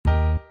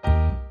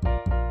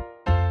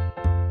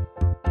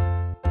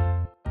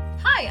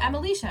Hi, I'm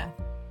Alicia.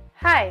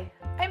 Hi,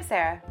 I'm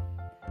Sarah.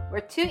 We're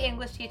two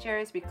English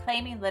teachers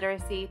reclaiming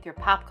literacy through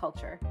pop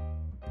culture.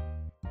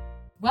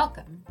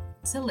 Welcome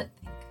to Lit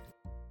Think.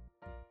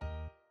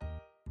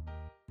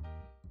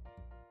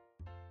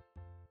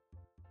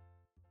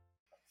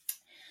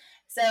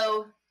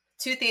 So,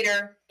 two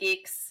theater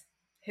geeks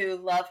who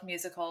love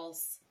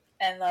musicals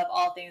and love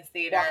all things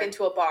theater. Walk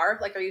into a bar?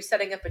 Like, are you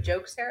setting up a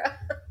joke, Sarah?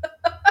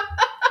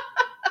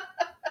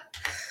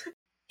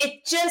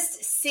 It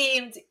just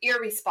seemed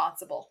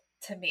irresponsible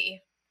to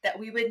me that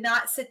we would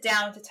not sit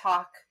down to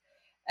talk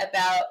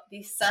about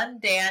the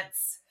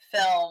Sundance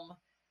film,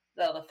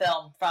 the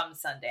film from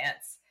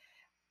Sundance,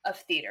 of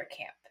theater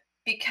camp,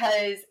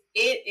 because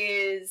it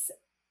is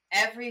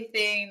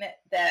everything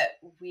that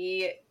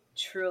we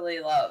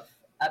truly love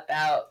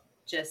about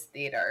just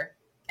theater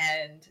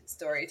and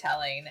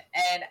storytelling.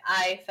 And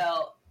I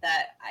felt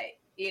that I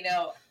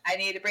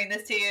need to bring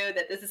this to you,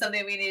 that this is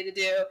something we need to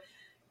do.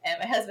 And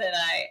my husband and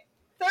I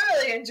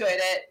thoroughly enjoyed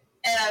it.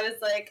 And I was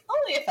like,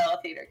 only a fellow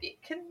theater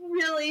geek can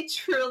really,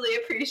 truly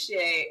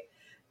appreciate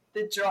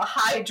the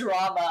high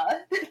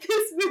drama that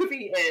this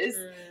movie is.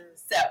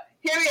 So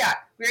here we are.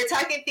 We're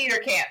talking theater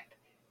camp.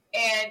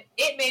 And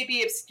it may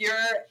be obscure,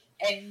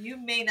 and you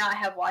may not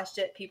have watched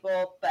it,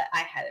 people, but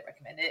I highly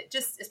recommend it.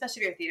 Just,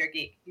 especially if you're a theater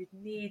geek, you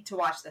need to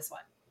watch this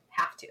one.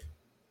 Have to.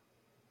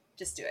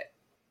 Just do it.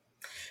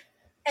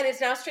 And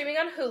it's now streaming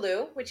on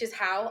Hulu, which is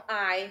how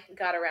I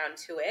got around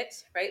to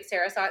it, right?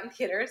 Sarah saw it in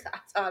theaters. I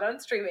saw it on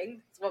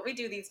streaming. It's what we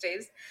do these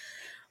days.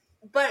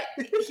 But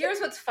here's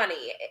what's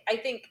funny. I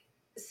think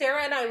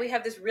Sarah and I, we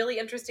have this really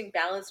interesting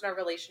balance in our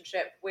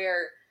relationship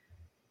where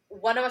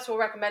one of us will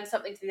recommend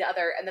something to the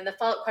other, and then the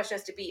follow-up question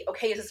has to be,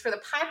 okay, is this for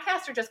the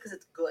podcast or just because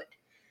it's good,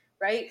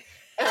 right?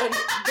 And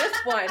this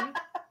one,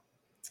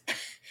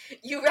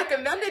 you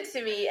recommended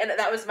to me, and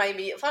that was my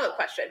immediate follow-up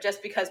question,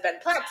 just because Ben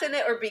Platt's in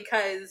it or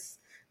because,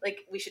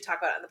 like, we should talk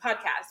about it on the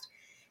podcast.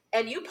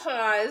 And you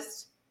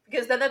paused,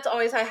 because then that's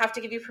always I have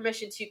to give you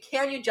permission to,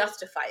 can you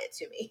justify it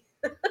to me?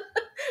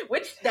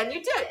 Which then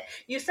you did.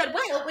 You said,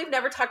 well, we've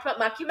never talked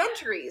about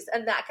mockumentaries,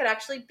 and that could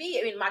actually be,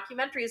 I mean,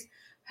 mockumentaries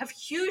have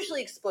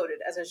hugely exploded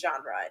as a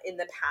genre in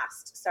the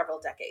past several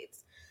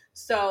decades.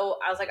 So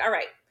I was like, all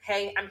right,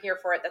 hey, I'm here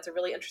for it. That's a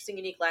really interesting,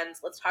 unique lens.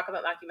 Let's talk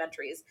about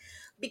mockumentaries.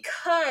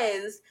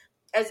 Because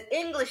as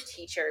English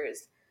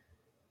teachers,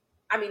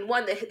 I mean,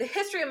 one, the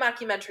history of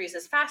mockumentaries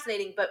is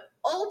fascinating, but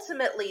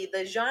ultimately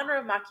the genre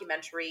of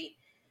mockumentary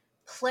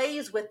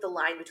plays with the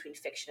line between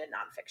fiction and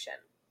nonfiction.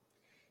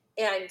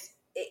 And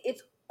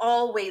it's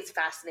always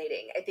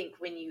fascinating, I think,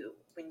 when you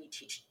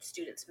teach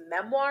students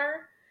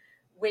memoir,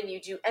 when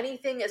you do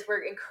anything, as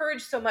we're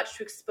encouraged so much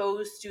to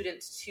expose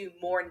students to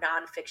more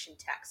nonfiction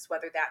texts,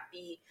 whether that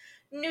be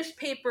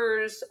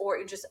newspapers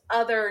or just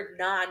other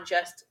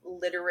non-just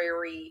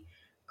literary,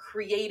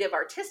 creative,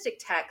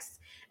 artistic texts,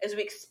 as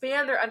we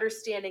expand their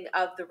understanding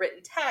of the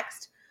written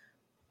text,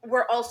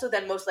 we're also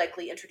then most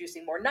likely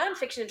introducing more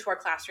nonfiction into our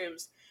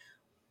classrooms.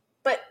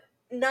 But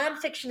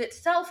nonfiction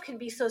itself can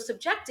be so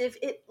subjective,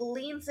 it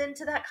leans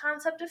into that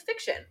concept of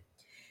fiction.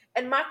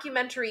 And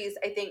mockumentaries,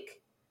 I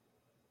think,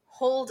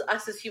 hold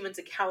us as humans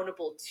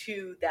accountable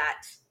to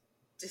that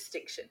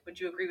distinction. Would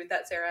you agree with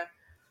that, Sarah?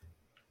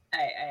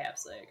 I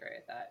absolutely agree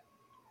with that.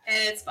 And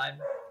it's fun.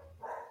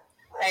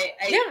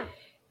 Yeah.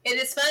 It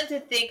is fun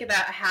to think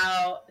about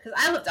how, because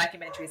I love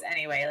documentaries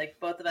anyway, like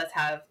both of us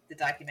have the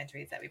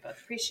documentaries that we both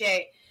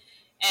appreciate,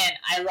 and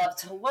I love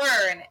to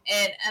learn,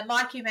 and a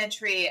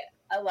mockumentary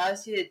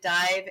allows you to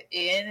dive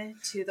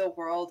into the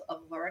world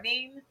of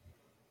learning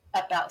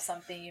about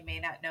something you may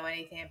not know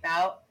anything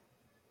about,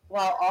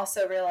 while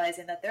also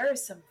realizing that there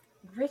is some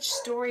rich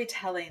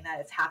storytelling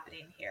that is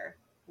happening here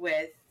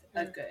with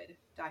a good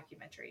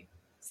documentary.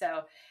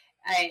 So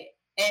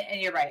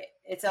and you're right,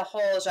 it's a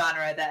whole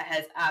genre that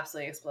has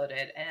absolutely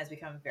exploded and has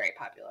become very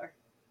popular.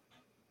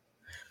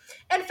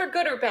 And for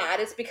good or bad,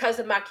 it's because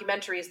of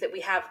mockumentaries that we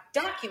have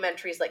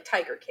documentaries like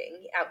Tiger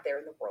King out there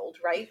in the world,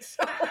 right?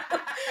 So,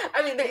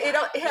 I mean, it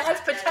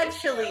has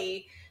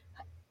potentially,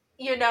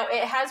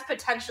 it has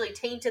potentially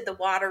tainted the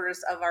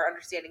waters of our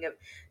understanding of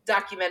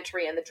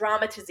documentary and the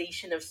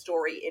dramatization of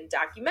story in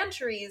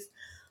documentaries.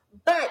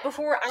 But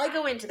before I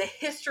go into the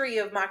history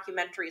of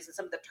mockumentaries and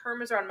some of the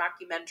terms around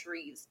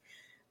mockumentaries,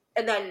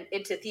 and then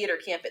into theater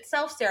camp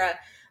itself, Sarah,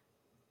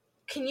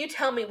 can you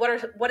tell me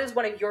what is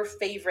one of your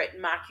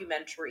favorite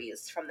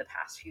mockumentaries from the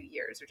past few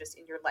years or just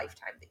in your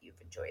lifetime that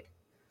you've enjoyed?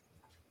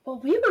 Well,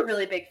 we were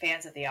really big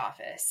fans of The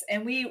Office,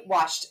 and we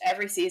watched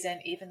every season,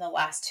 even the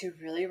last two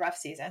really rough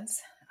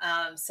seasons.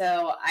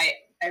 So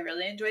I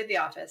really enjoyed The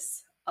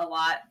Office a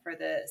lot for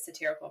the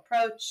satirical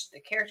approach, the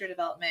character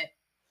development,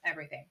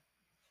 everything.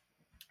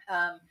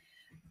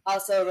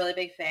 Also a really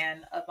big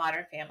fan of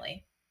Modern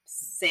Family.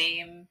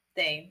 Same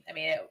thing. I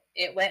mean,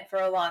 it went for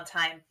a long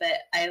time, but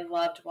I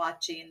loved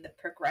watching the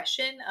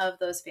progression of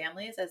those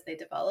families as they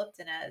developed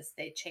and as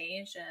they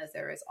changed and as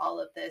there was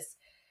all of this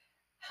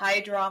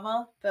high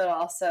drama, but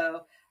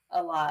also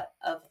a lot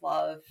of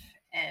love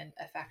and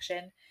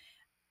affection.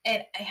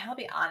 And I'll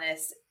be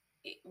honest,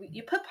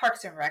 you put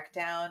Parks and Rec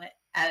down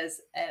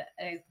as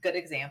a good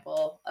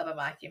example of a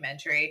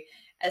mockumentary.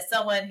 As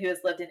someone who has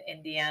lived in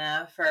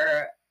Indiana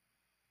for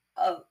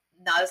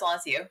not as long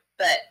as you,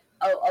 but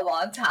a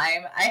long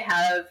time,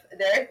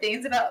 there are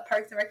things about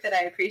Parks and Rec that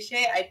I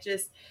appreciate.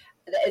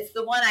 It's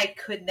the one I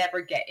could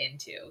never get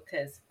into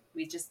because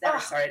we just never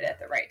started at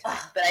the right time.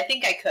 But I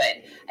think I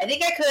could. I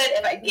think I could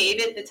if I gave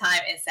it the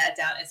time and sat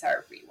down and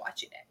started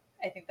rewatching it.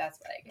 I think that's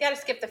what I get. You got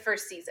to skip the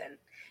first season,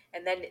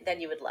 and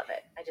then you would love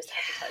it. I just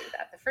have to tell you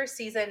that the first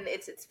season,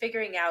 it's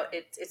figuring out,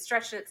 it's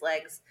stretching its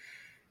legs.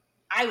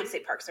 I would say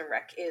Parks and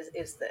Rec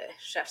is the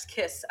chef's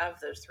kiss of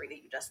those three that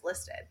you just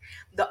listed.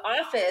 The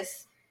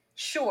Office,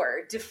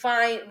 sure,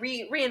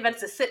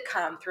 reinvents a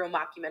sitcom through a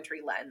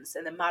mockumentary lens,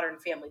 and the Modern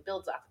Family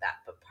builds off of that.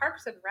 But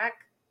Parks and Rec,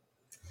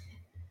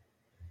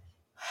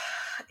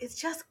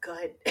 it's just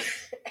good.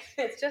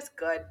 It's just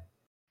good.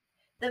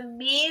 The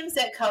memes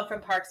that come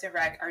from Parks and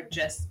Rec are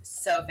just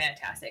so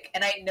fantastic.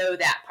 And I know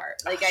that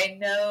part. Like, I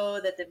know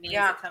that the memes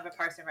that come from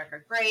Parks and Rec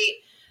are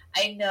great.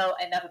 I know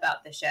enough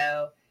about the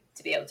show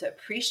to be able to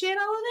appreciate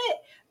all of it.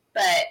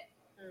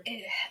 But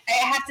I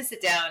have to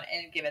sit down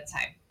and give it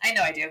time. I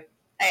know I do.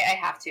 I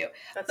have to.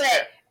 That's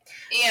fair.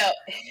 You know,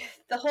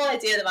 the whole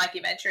idea of the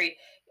mockumentary,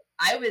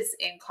 I was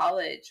in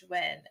college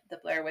when the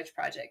Blair Witch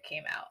Project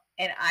came out.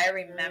 And I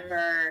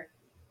remember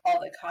all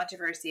the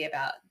controversy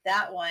about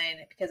that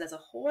one because as a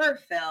horror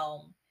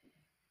film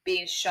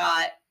being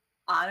shot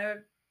on a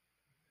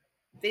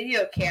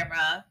video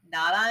camera,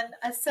 not on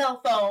a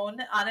cell phone,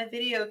 on a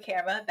video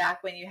camera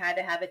back when you had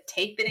to have a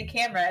tape and a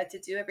camera to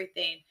do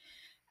everything,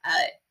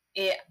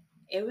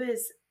 it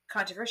was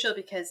controversial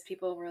because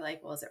people were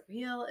like, well, is it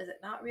real? Is it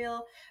not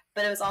real?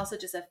 But it was also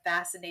just a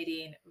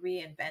fascinating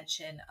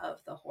reinvention of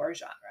the horror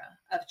genre,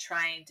 of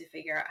trying to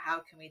figure out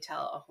how can we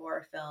tell a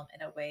horror film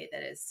in a way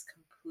that is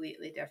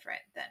completely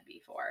different than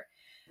before.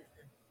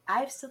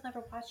 I've still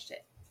never watched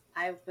it.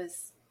 I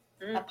was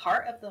a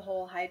part of the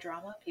whole high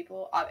drama.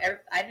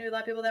 I knew a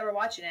lot of people that were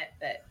watching it,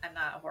 but I'm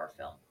not a horror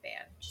film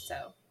fan,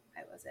 so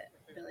I wasn't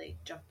really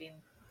jumping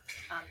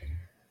on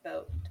the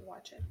boat to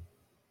watch it.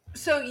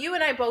 So you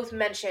and I both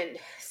mentioned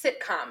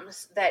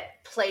sitcoms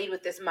that played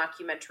with this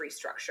mockumentary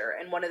structure.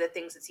 And one of the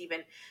things that's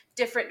even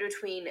different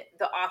between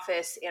The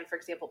Office and, for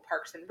example,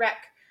 Parks and Rec,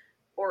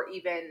 or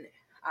even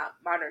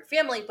Modern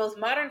Family, both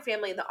Modern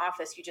Family and The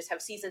Office, you just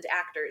have seasoned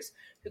actors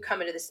who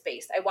come into the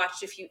space. I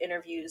watched a few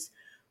interviews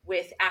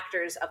with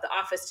actors of The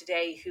Office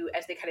today who,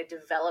 as they kind of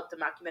developed the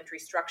mockumentary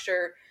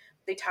structure,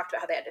 they talked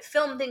about how they had to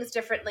film things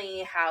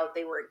differently, how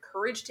they were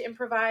encouraged to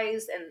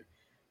improvise, and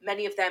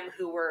many of them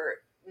who were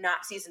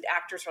not seasoned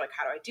actors were like,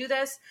 how do I do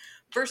this?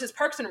 Versus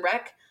Parks and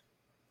Rec,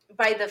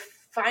 by the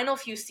final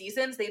few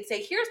seasons, they'd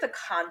say, here's the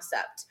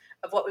concept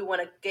of what we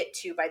want to get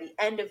to by the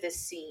end of this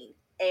scene,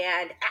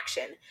 and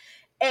action.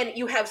 And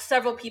you have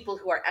several people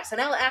who are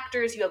SNL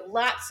actors. You have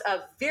lots of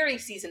very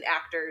seasoned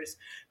actors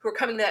who are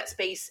coming to that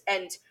space,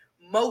 and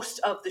most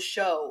of the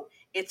show,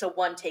 it's a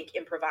one-take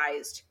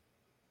improvised,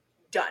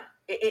 done.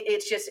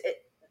 It's just,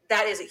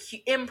 that is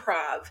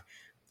improv.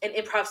 And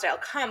improv style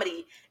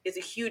comedy is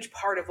a huge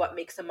part of what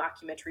makes a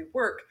mockumentary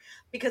work,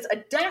 because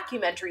a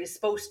documentary is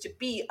supposed to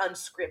be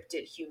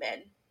unscripted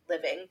human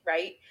living,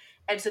 right?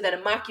 And so then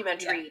a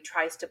mockumentary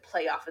tries to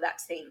play off of that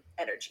same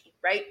energy,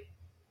 right?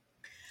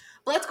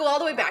 But let's go all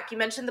the way back. You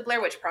mentioned the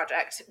Blair Witch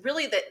Project.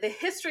 Really, the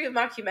history of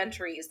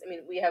mockumentaries, I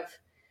mean, we have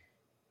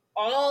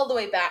all the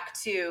way back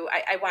to,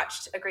 I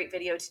watched a great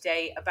video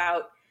today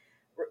about,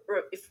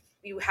 if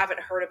you haven't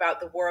heard about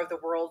the War of the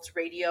Worlds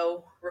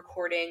radio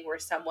recording where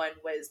someone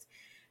was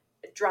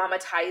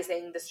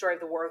dramatizing the story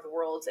of the War of the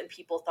Worlds, and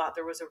people thought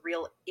there was a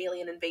real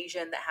alien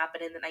invasion that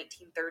happened in the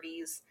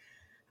 1930s.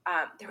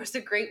 There was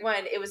a great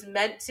one. It was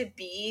meant to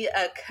be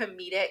a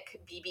comedic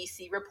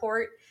BBC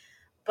report,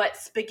 but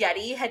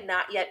spaghetti had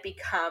not yet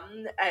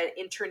become an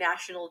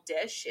international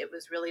dish. It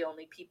was really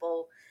only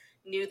people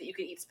knew that you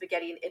could eat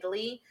spaghetti in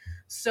Italy.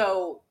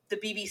 So the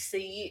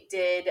BBC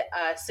did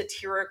a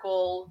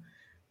satirical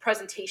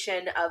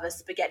presentation of a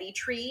spaghetti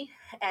tree,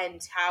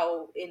 and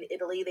how in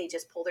Italy they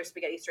just pull their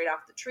spaghetti straight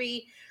off the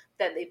tree,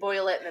 then they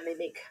boil it, and then they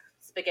make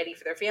spaghetti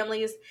for their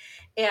families.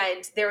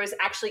 And there was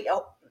actually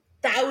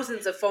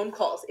thousands of phone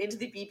calls into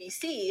the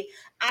BBC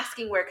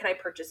asking, where can I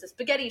purchase a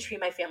spaghetti tree?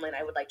 My family and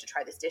I would like to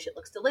try this dish. It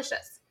looks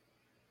delicious.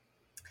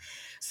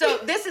 So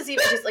this is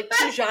even just like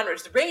two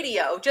genres,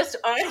 radio, just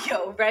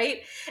audio,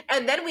 right?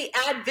 And then we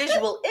add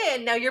visual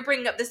in. Now you're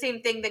bringing up the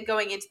same thing that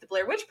going into the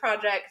Blair Witch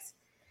Project.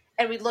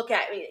 And we look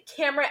at,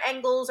 camera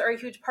angles are a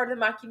huge part of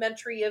the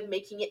mockumentary, of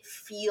making it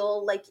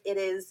feel like it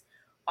is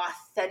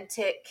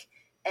authentic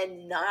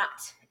and not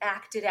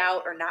acted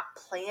out or not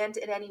planned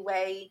in any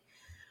way.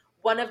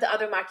 One of the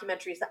other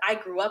mockumentaries that I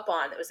grew up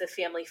on that was a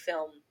family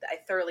film that I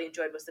thoroughly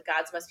enjoyed was The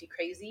Gods Must Be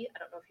Crazy. I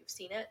don't know if you've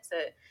seen it. It's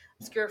an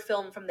obscure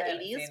film from the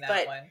 80s,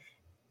 but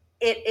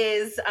it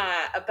is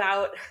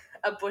about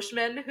a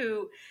bushman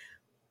who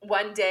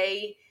one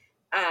day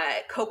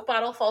a Coke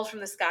bottle falls from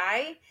the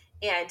sky.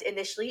 And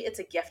initially, it's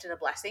a gift and a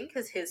blessing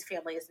because his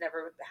family has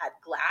never had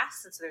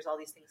glass. And so there's all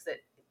these things that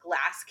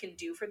glass can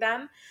do for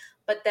them.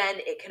 but then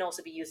it can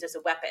also be used as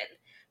a weapon.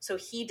 So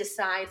he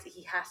decides that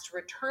he has to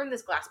return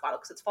this glass bottle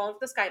because it's fallen from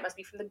the sky. It must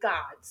be from the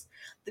gods.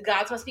 The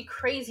gods must be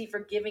crazy for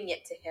giving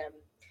it to him.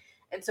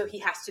 And so he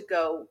has to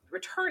go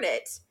return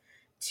it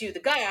to the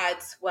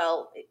gods.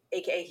 Well,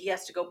 aka he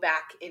has to go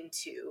back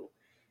into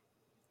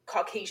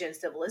Caucasian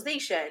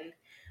civilization,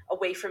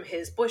 away from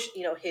his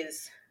Bushman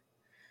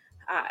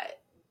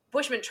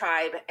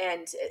tribe,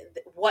 and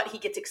what he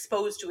gets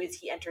exposed to as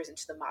he enters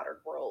into the modern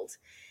world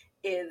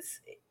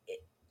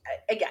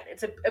again,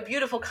 it's a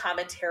beautiful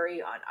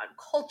commentary on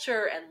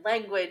culture and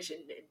language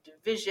and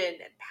division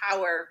and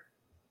power.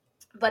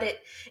 But it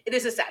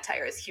is a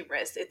satire. It's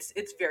humorous.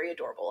 It's very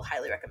adorable.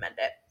 Highly recommend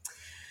it.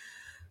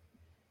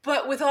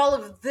 But with all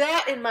of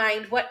that in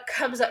mind, what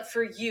comes up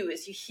for you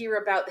as you hear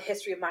about the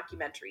history of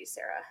mockumentaries,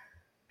 Sarah?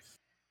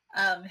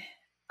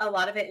 A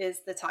lot of it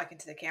is the talking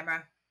to the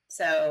camera.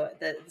 So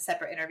the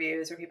separate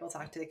interviews where people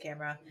talk to the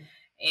camera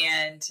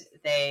and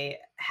they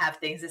have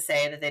things to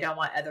say that they don't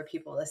want other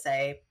people to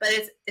say. But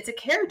it's a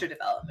character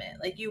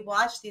development. Like, you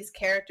watch these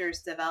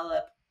characters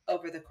develop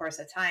over the course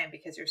of time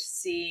because you're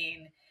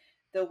seeing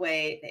the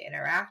way they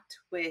interact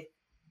with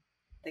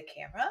the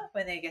camera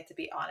when they get to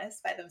be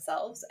honest by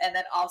themselves, and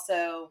then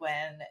also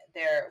when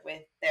they're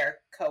with their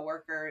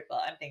coworkers.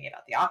 Well, I'm thinking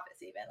about The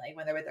Office, even like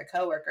when they're with their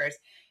coworkers,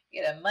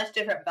 you get a much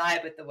different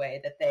vibe with the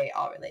way that they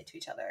all relate to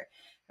each other,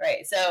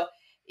 right? So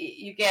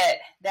you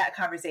get that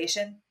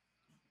conversation.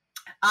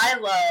 I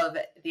love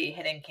the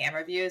hidden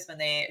camera views when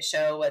they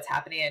show what's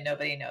happening and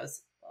nobody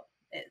knows. Well,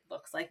 it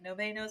looks like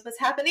nobody knows what's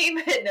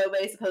happening, but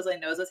nobody supposedly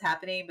knows what's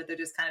happening, but they're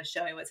just kind of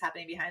showing what's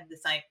happening behind the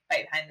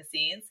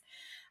scenes.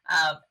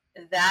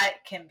 That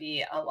can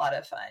be a lot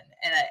of fun,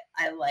 and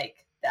I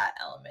like that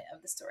element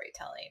of the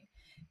storytelling,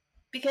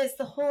 because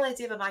the whole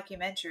idea of a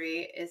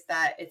mockumentary is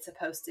that it's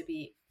supposed to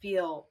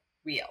feel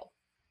real.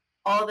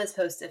 All of it's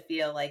supposed to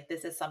feel like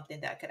this is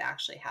something that could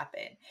actually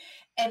happen.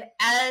 And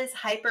as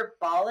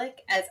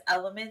hyperbolic as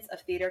elements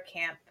of theater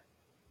camp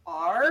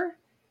are,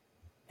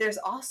 there's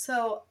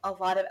also a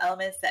lot of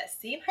elements that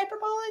seem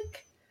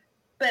hyperbolic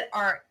but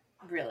aren't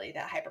really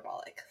that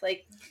hyperbolic.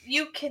 Like,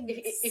 you can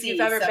if see you've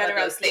ever some been of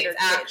around those things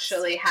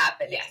actually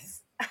happening.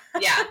 Yes.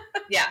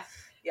 Yeah.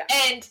 Yeah.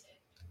 And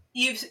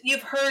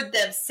you've heard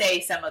them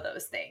say some of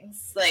those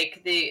things,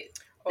 like the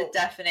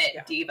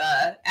definite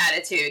diva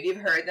attitude. You've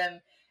heard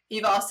them.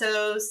 You've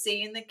also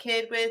seen the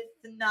kid with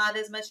not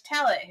as much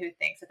talent who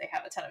thinks that they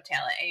have a ton of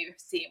talent, and you've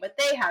seen what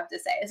they have to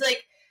say. It's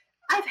like,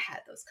 I've had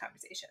those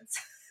conversations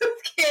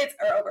with kids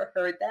or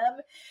overheard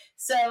them.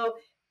 So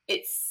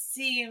it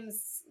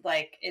seems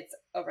like it's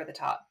over the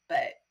top,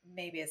 but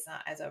maybe it's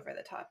not as over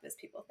the top as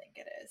people think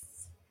it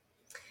is.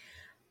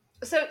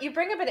 So you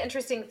bring up an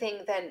interesting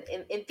thing then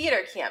in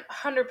theater camp.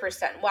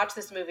 100%. Watch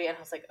this movie and I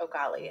was like, oh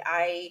golly,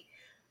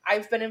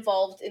 I've been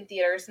involved in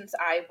theater since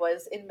I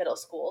was in middle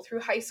school.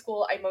 Through high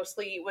school, I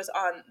mostly was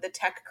on the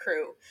tech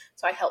crew.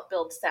 So I helped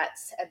build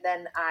sets, and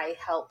then I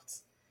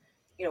helped,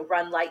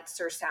 run lights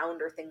or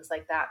sound or things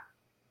like that,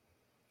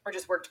 or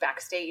just worked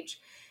backstage.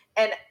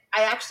 And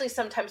I actually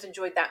sometimes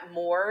enjoyed that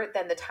more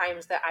than the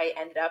times that I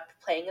ended up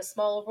playing a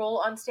small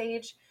role on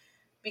stage,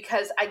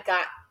 because I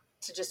got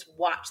to just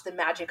watch the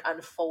magic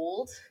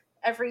unfold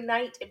every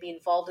night and be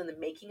involved in the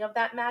making of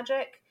that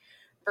magic,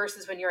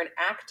 versus when you're an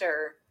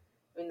actor,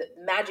 I mean, the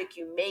magic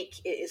you make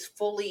is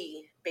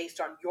fully based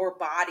on your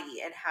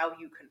body and how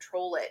you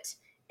control it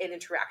in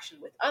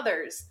interaction with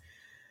others.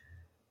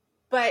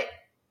 But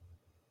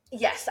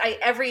yes,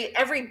 every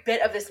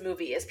bit of this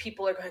movie is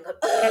people are going like,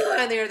 oh,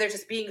 and they're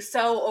just being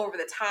so over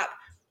the top.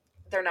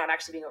 They're not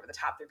actually being over the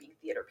top. They're being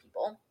theater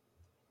people.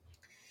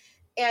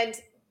 And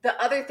the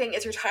other thing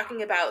is, you're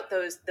talking about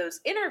those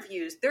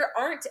interviews. There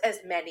aren't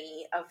as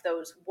many of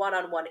those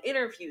one-on-one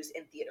interviews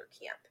in theater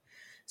camp.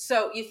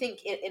 So you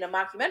think in a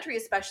mockumentary,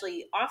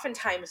 especially,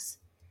 oftentimes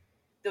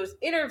those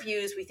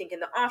interviews, we think in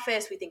The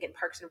Office, we think in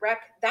Parks and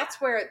Rec,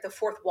 that's where the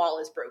fourth wall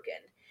is broken.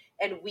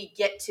 And we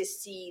get to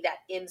see that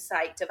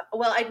insight of,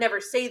 well, I'd never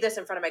say this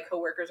in front of my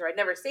coworkers, or I'd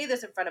never say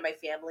this in front of my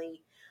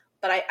family,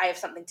 but I have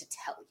something to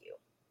tell you,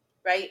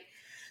 right?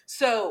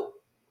 So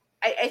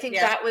I think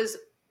that was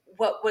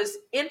what was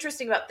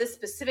interesting about this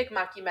specific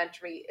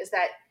mockumentary, is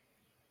that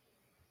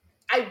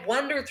I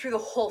wondered through the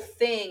whole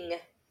thing,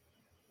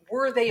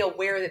 were they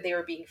aware that they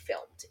were being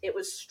filmed? It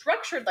was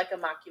structured like a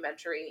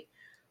mockumentary,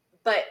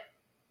 but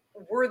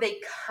were they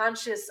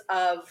conscious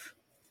of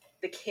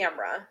the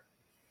camera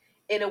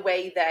in a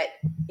way that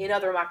in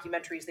other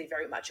mockumentaries they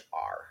very much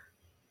are?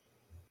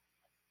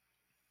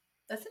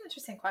 That's an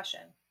interesting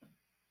question.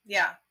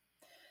 Yeah.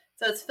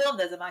 So it's filmed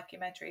as a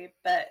mockumentary,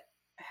 but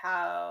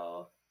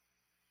how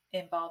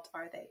involved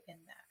are they in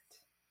that?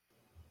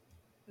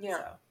 Yeah.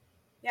 So,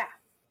 yeah.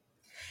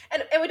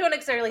 And we don't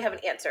necessarily have an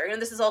answer. And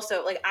this is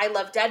also, like, I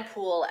love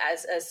Deadpool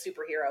as a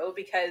superhero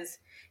because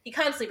he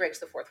constantly breaks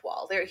the fourth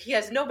wall. He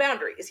has no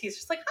boundaries. He's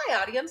just like,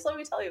 hi, audience, let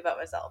me tell you about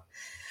myself.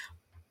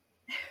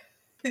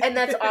 And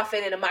that's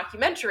often in a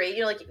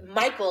mockumentary, like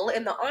Michael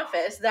in The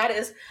Office, that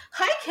is,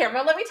 hi,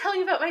 camera, let me tell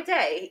you about my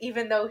day,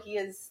 even though he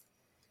is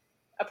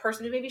a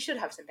person who maybe should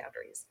have some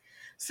boundaries.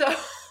 So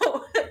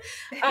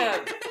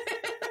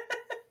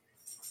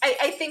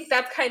I think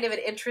that's kind of an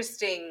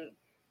interesting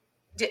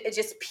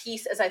just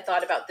piece as I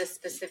thought about this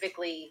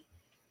specifically.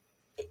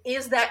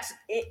 Is that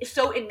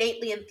so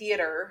innately in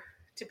theater,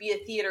 to be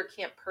a theater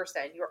camp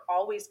person, you're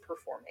always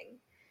performing.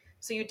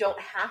 So you don't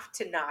have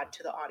to nod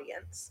to the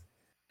audience.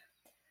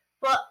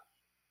 Well,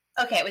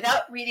 okay,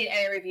 without reading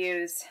any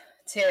reviews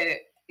to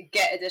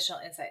get additional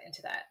insight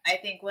into that, I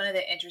think one of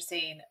the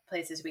interesting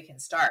places we can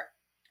start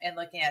in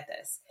looking at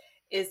this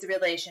is the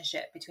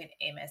relationship between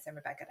Amos and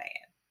Rebecca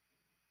Diane.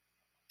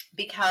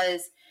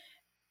 Because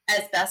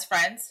as best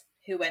friends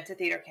who went to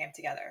theater camp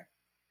together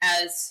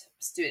as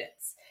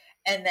students,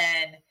 and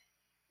then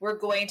we're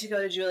going to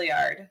go to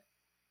Juilliard,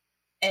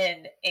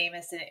 and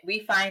we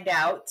find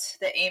out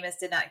that Amos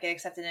did not get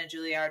accepted in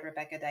Juilliard,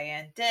 Rebecca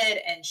Diane did,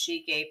 and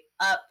she gave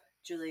up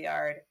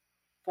Juilliard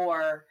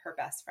for her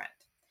best friend.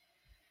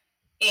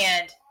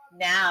 And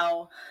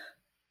now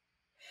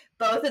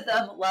both of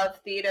them love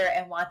theater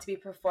and want to be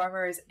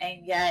performers,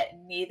 and yet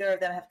neither of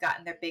them have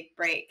gotten their big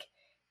break,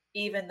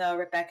 even though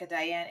Rebecca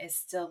Diane is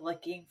still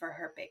looking for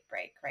her big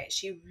break, right?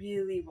 She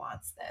really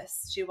wants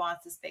this. She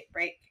wants this big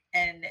break,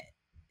 and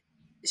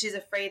she's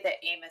afraid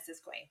that Amos is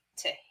going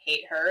to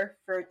hate her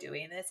for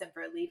doing this and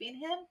for leaving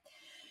him.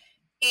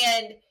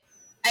 And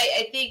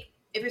I think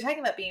if you're talking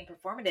about being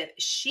performative,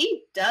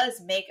 she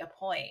does make a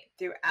point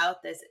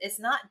throughout this. It's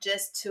not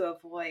just to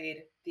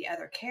avoid the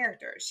other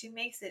characters. She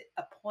makes it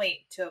a point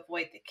to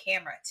avoid the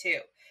camera too.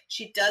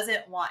 She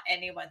doesn't want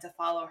anyone to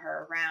follow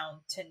her around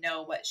to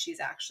know what she's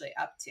actually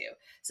up to.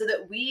 So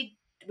that we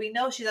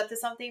know she's up to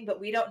something, but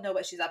we don't know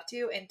what she's up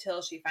to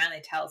until she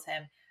finally tells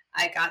him,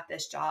 I got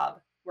this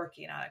job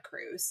working on a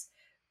cruise,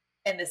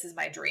 and this is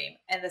my dream,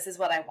 and this is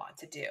what I want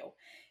to do.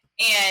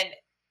 And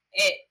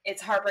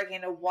it's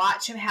heartbreaking to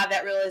watch him have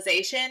that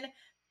realization,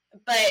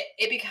 but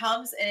it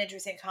becomes an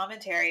interesting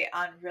commentary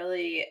on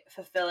really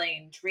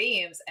fulfilling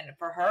dreams. And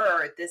for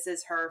her, this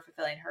is her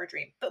fulfilling her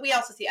dream. But we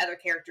also see other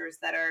characters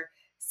that are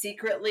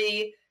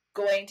secretly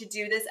going to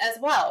do this as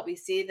well. We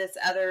see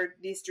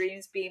these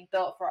dreams being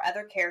built for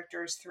other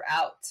characters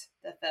throughout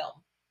the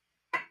film,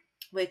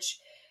 which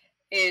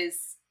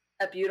is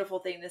a beautiful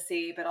thing to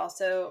see, but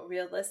also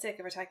realistic.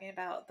 If we're talking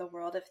about the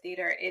world of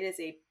theater, it is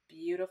a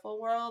beautiful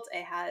world.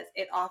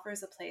 It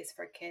offers a place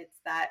for kids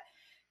that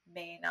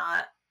may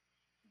not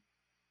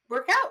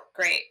work out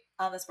great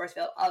on the sports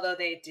field, although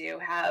they do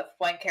have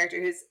one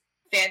character who's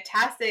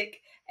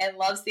fantastic and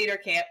loves theater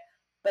camp,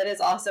 but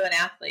is also an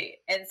athlete.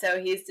 And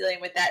so he's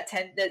dealing with that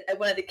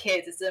one of the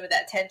kids is dealing with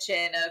that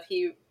tension of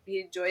he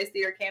enjoys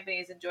theater camp and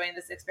he's enjoying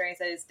this experience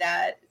that his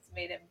dad has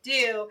made him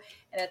do,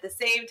 and at the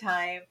same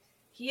time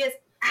he is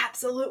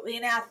absolutely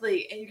an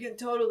athlete, and you can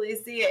totally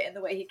see it in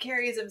the way he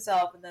carries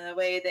himself and the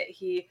way that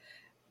he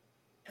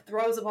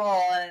throws a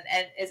ball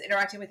and is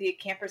interacting with the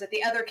campers at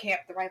the other camp,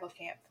 the rival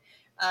camp.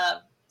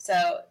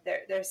 So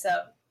there's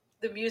some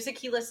the music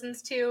he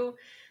listens to,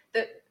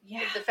 the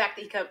fact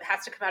that he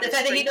has to come out the of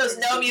fact that he knows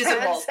no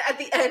musicals at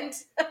the end.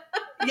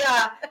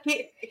 Yeah,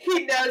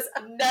 he knows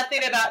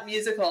nothing about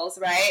musicals,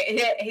 right?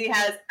 He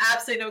has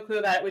absolutely no clue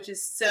about it, which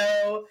is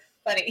so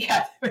funny.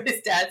 Yeah, when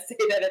his dad say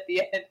that at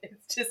the end,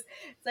 it's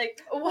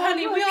like, oh,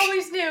 honey, we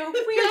always knew.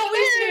 We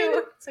always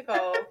knew. It's like,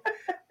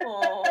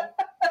 oh.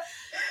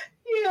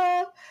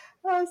 Yeah.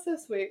 Oh, so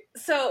sweet.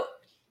 So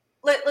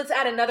let's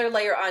add another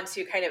layer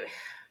onto kind of,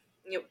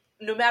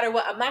 no matter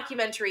what, a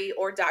mockumentary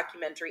or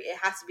documentary, it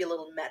has to be a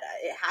little meta.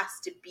 It has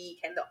to be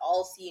kind of the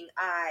all-seeing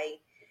eye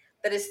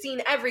that has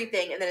seen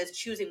everything and then is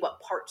choosing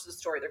what parts of the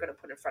story they're going to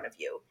put in front of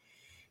you.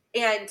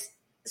 And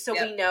so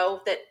we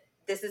know that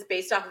this is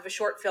based off of a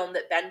short film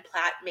that Ben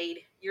Platt made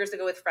years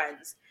ago with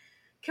friends.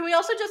 Can we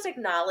also just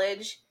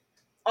acknowledge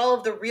all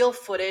of the real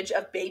footage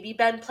of baby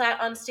Ben Platt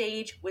on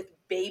stage with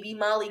baby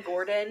Molly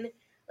Gordon?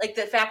 Like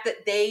the fact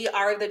that they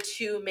are the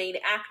two main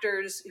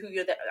actors who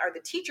are the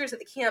teachers at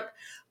the camp,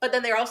 but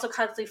then they're also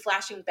constantly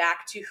flashing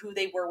back to who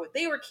they were when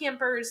they were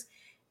campers.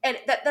 And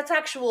that's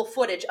actual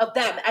footage of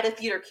them at a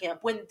theater camp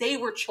when they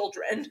were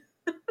children.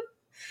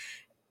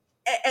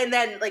 And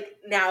then, like,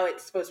 now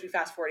it's supposed to be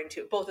fast forwarding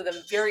to both of them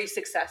very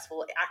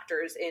successful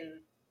actors in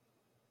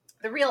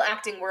the real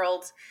acting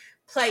world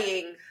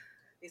playing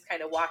these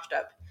kind of washed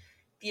up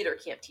theater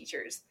camp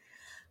teachers.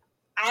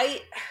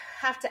 I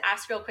have to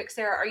ask real quick,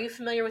 Sarah, are you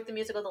familiar with the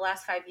musical The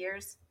Last 5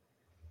 Years?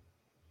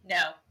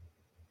 No.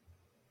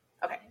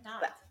 Okay.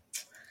 Well,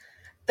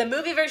 the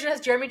movie version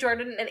has Jeremy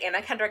Jordan and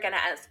Anna Kendrick in it,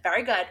 and it's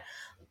very good.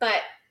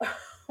 But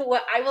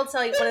what I will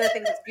tell you, one of the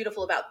things that's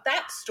beautiful about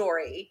that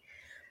story,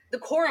 the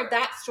core of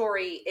that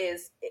story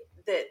is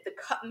the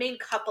main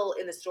couple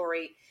in the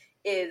story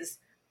is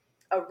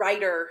a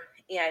writer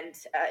and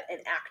an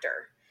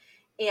actor.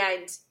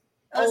 And is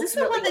this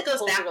the one that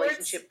goes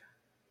backwards?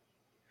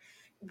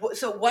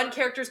 So one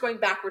character is going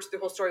backwards through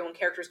the whole story, one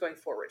character is going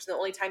forwards. The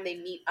only time they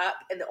meet up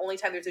and the only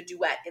time there's a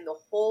duet in the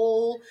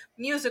whole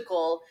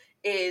musical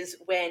is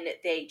when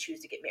they choose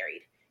to get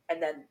married.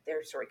 And then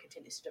their story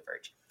continues to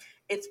diverge.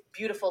 It's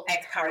beautiful.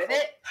 I've heard of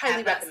it.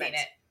 Highly recommend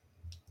it.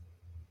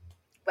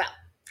 Well,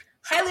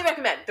 highly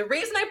recommend. The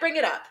reason I bring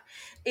it up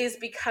is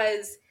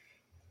because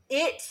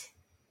it,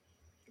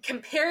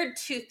 compared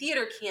to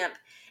theater camp,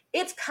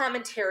 it's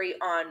commentary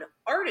on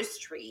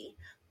artistry.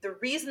 The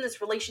reason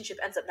this relationship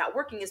ends up not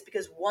working is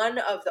because one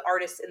of the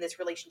artists in this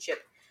relationship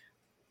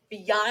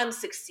beyond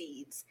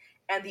succeeds,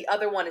 and the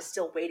other one is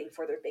still waiting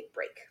for their big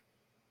break.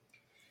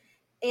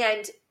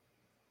 And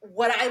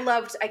what I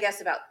loved, I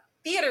guess, about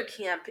theater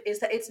camp is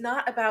that it's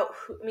not about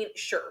who, I mean,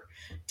 sure,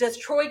 does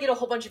Troy get a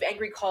whole bunch of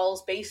angry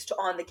calls based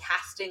on the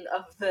casting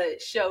of the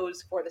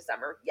shows for the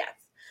summer? Yes.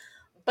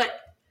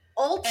 But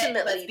ultimately,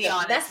 and let's be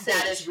honest, message,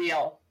 that is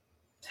real.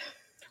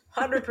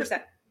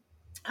 100%.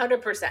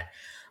 100%.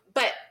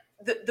 But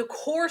the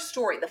core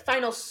story, the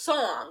final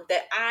song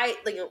that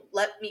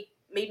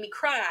made me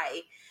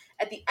cry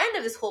at the end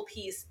of this whole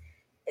piece,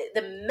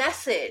 the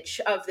message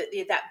of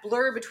that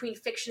blur between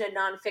fiction and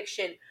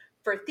nonfiction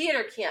for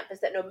theater camp is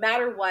that no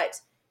matter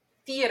what,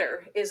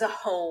 theater is a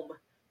home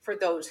for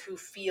those who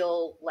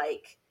feel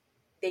like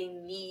they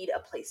need a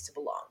place to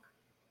belong.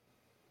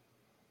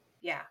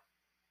 Yeah.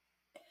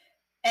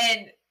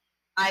 And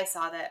I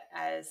saw that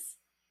as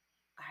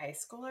a high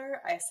schooler.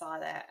 I saw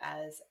that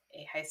as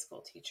a high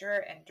school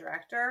teacher and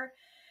director.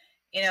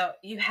 You know,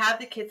 you have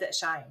the kids that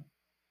shine.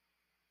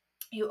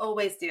 You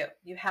always do.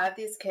 You have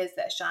these kids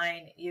that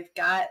shine. You've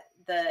got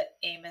the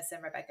Amos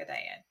and Rebecca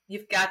Diane.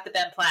 You've got the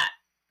Ben Platt.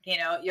 You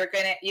know,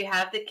 you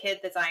have the kid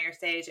that's on your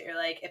stage that you're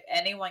like, if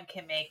anyone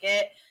can make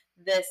it,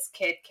 this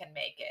kid can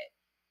make it.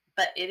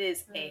 But it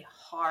is a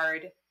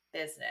hard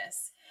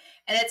business.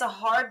 And it's a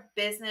hard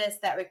business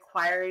that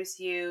requires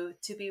you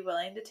to be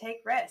willing to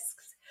take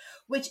risks,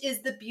 which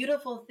is the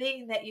beautiful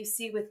thing that you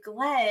see with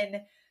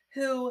Glenn,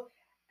 who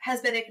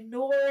has been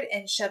ignored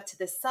and shoved to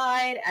the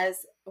side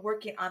as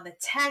working on the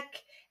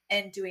tech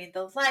and doing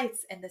the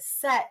lights and the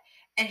set.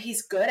 And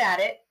he's good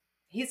at it.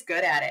 He's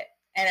good at it.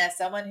 And as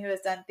someone who has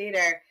done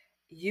theater,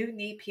 you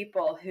need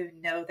people who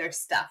know their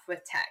stuff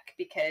with tech,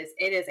 because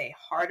it is a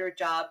harder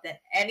job than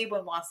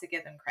anyone wants to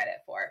give them credit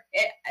for.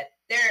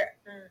 There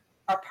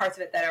are parts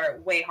of it that are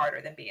way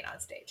harder than being on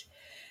stage.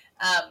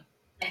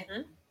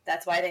 And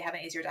that's why they have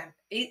an easier time.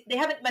 They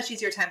have a much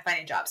easier time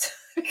finding jobs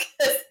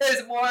because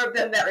there's more of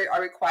them that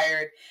are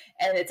required,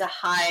 and it's a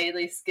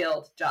highly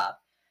skilled job.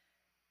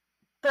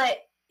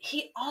 But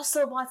he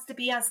also wants to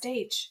be on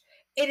stage.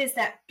 It is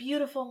that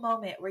beautiful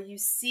moment where you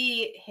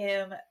see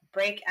him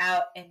break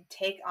out and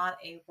take on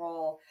a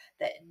role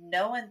that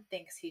no one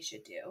thinks he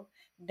should do.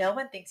 No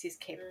one thinks he's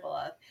capable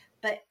of,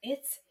 but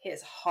it's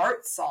his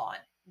heart song.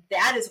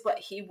 That is what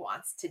he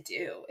wants to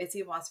do, is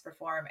he wants to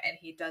perform, and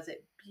he does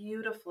it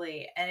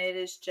beautifully. And it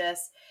is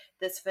just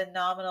this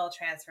phenomenal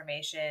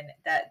transformation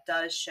that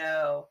does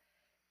show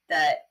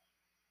that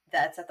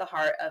that's at the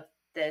heart of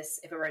this.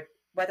 If it were,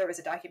 whether it was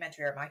a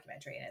documentary or a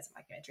mockumentary, and it's a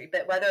mockumentary,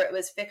 but whether it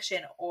was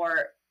fiction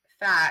or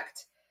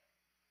fact,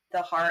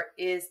 the heart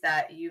is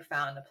that you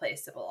found a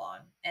place to belong,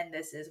 and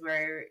this is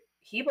where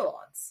he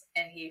belongs,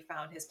 and he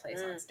found his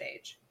place on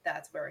stage.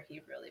 That's where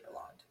he really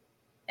belonged,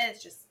 and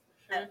it's just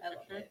I love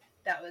it.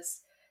 That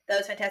was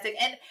fantastic.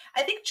 And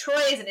I think Troy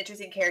is an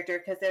interesting character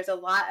because there's a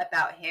lot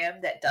about him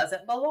that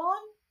doesn't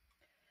belong,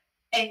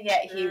 and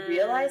yet he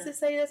realizes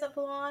that he doesn't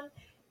belong,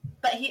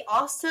 but he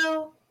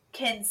also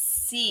can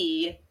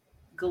see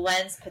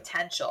Glenn's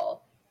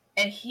potential,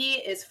 and he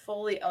is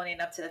fully owning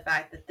up to the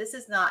fact that this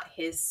is not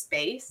his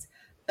space,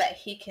 but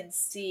he can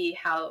see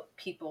how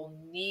people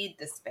need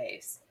the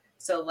space.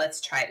 So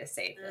let's try to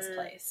save this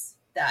place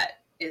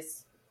that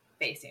is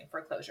facing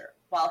foreclosure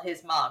while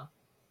his mom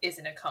is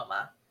in a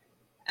coma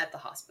at the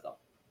hospital.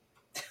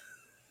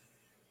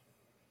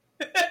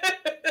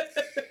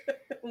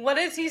 What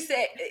does he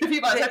say?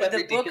 People talk about the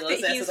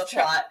ridiculousness of the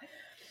plot.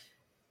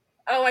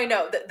 Oh, I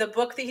know. The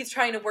book that he's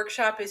trying to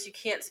workshop is You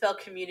Can't Spell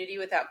Community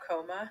Without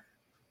Coma.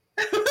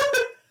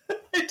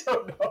 I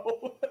don't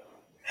know.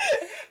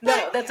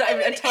 No,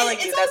 I'm telling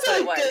you, that's what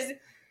it was. Good,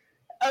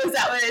 oh, is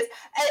that what it is?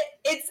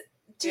 It's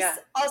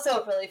just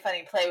also a really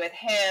funny play with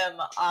him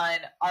on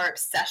our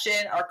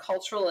obsession, our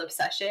cultural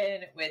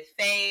obsession with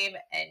fame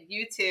and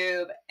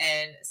YouTube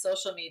and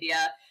social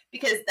media,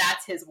 because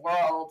that's his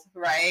world,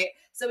 right?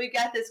 So we've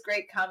got this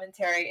great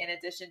commentary in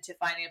addition to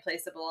finding a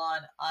place to belong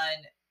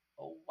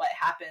on what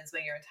happens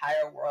when your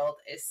entire world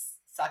is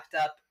sucked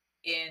up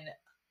in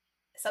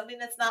something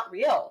that's not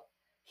real.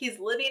 He's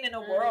living in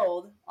a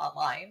world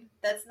online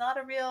that's not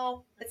a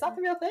real, it's not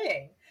the real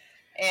thing.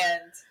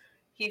 And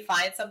he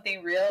finds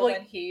something real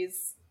when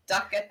he's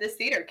stuck at this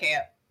theater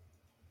camp.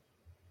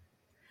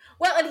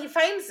 Well, and he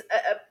finds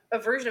a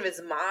version of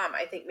his mom,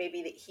 I think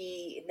maybe that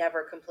he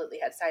never completely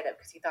had sight of,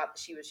 because he thought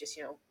that she was just,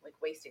 like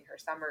wasting her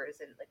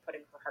summers and like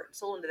putting her heart and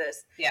soul into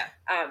this. Yeah.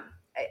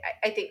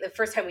 I think the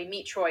first time we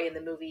meet Troy in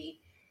the movie,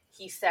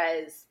 he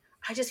says,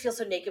 I just feel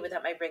so naked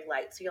without my ring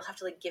light, so you'll have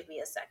to like give me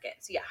a second.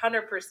 So yeah,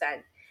 100%.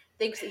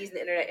 Thinks that he's an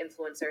internet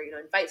influencer,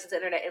 invites his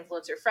internet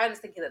influencer friends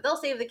thinking that they'll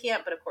save the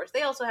camp, but of course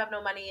they also have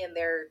no money and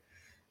they're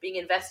being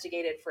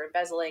investigated for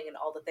embezzling and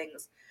all the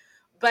things.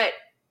 But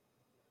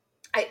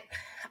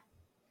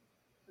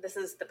this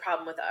is the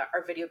problem with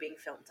our video being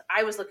filmed.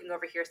 I was looking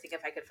over here seeing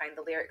if I could find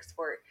the lyrics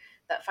for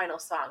that final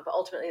song, but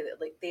ultimately,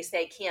 like they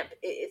say, camp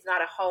it's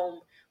not a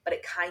home, but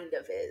it kind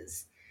of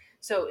is.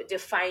 So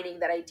defining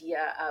that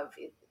idea of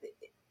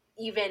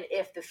even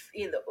if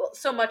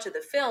so much of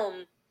the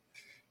film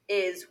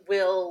is,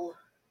 will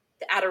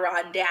the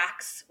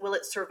Adirondacks, will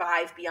it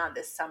survive beyond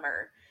this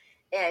summer?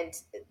 And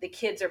the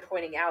kids are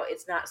pointing out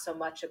it's not so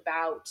much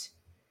about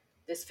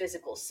this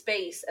physical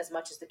space as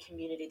much as the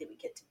community that we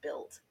get to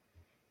build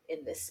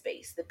in this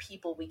space, the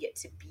people we get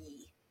to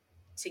be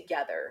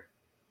together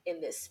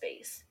in this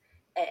space,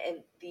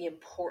 and the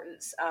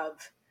importance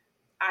of,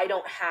 I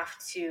don't have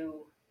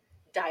to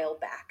dial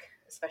back,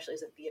 especially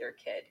as a theater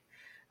kid.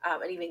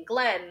 And even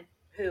Glenn,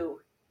 who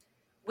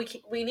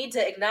we need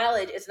to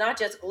acknowledge, it's not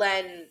just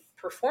Glenn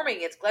performing,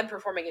 it's Glenn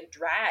performing in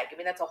drag. I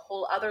mean, that's a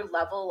whole other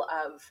level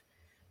of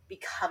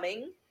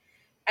becoming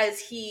as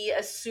he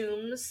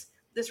assumes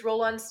this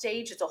role on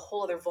stage. It's a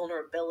whole other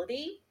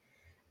vulnerability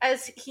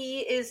as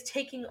he is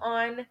taking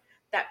on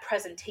that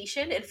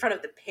presentation in front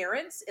of the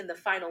parents in the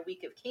final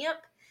week of camp.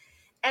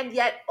 And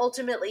yet,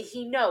 ultimately,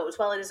 he knows,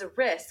 while it is a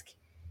risk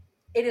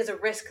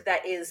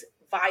that is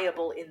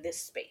viable in this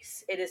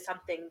space. It is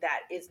something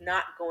that is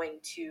not going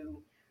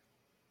to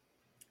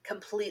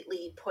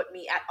completely put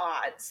me at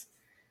odds,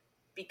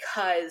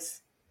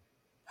 because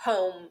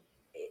home,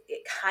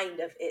 it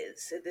kind of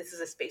is. This is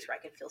a space where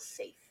I can feel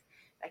safe.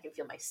 I can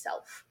feel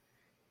myself.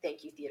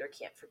 Thank you, theater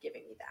camp, for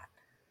giving me that.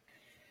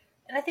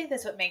 And I think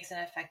that's what makes an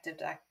effective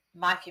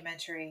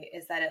mockumentary,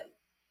 is that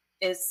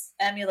it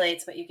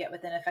emulates what you get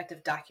with an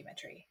effective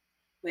documentary,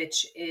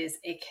 which is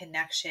a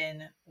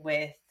connection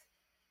with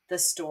the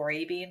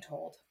story being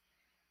told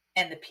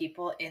and the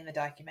people in the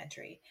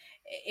documentary.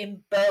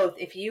 In both,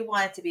 if you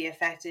want it to be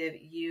effective,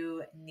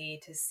 you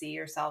need to see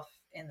yourself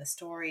in the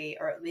story,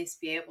 or at least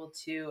be able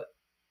to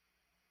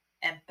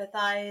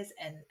empathize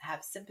and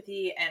have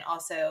sympathy, and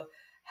also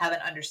have an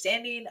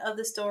understanding of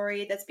the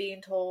story that's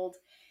being told.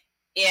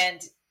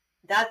 And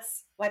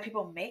that's why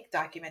people make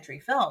documentary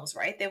films,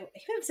 right? Even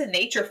if it's a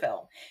nature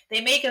film, they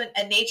make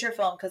a nature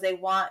film because they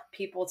want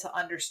people to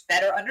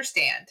better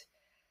understand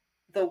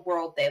the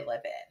world they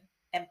live in,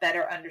 and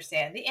better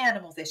understand the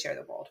animals they share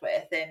the world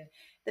with, and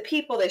the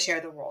people they share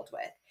the world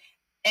with.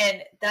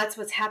 And that's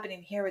what's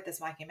happening here with this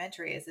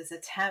mockumentary, is this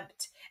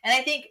attempt. And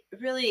I think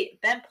really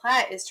Ben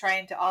Platt is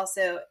trying to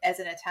also, as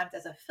an attempt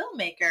as a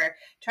filmmaker,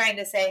 trying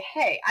to say,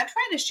 hey, I'm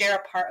trying to share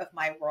a part of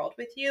my world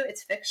with you.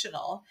 It's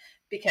fictional,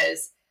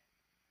 because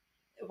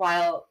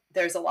while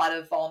there's a lot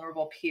of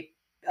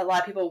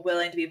people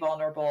willing to be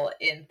vulnerable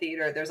in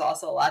theater, there's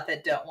also a lot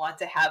that don't want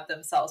to have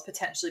themselves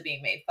potentially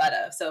being made fun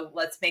of. So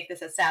let's make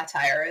this a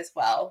satire as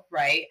well,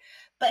 right?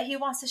 But he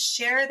wants to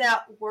share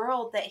that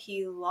world that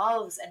he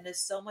loves and is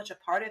so much a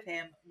part of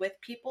him with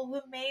people who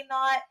may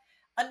not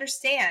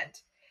understand.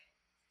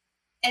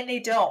 And they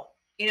don't.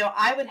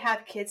 I would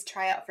have kids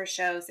try out for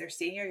shows their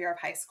senior year of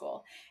high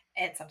school.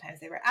 And sometimes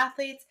they were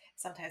athletes,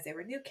 sometimes they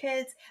were new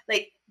kids.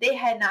 Like, they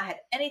had not had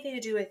anything to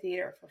do with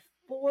theater for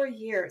 4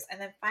 years. And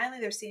then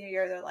finally their senior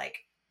year, they're like,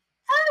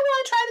 I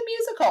want to try the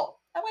musical.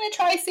 I want to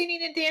try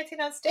singing and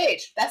dancing on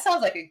stage. That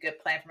sounds like a good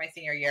plan for my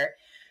senior year.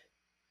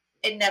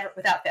 It never,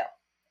 without fail,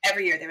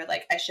 every year they were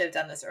like, I should have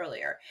done this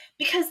earlier.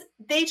 Because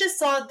they just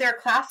saw their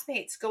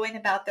classmates going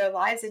about their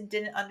lives and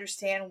didn't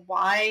understand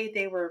why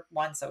they were,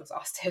 one, so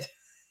exhausted.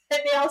 And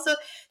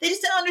they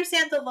just didn't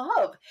understand the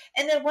love.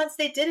 And then once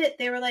they did it,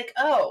 they were like,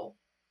 oh,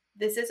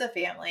 this is a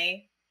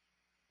family.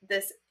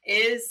 This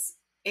is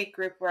a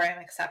group where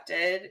I'm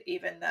accepted,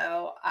 even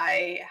though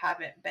I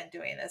haven't been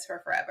doing this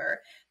for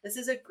forever. This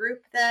is a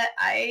group that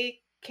I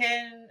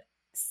can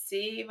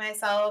see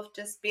myself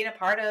just being a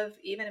part of,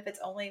 even if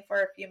it's only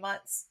for a few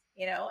months,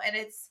 and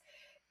it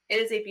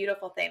is a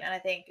beautiful thing. And I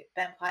think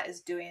Ben Platt is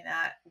doing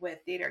that with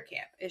theater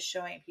camp, is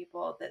showing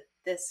people that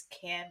this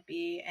can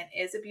be and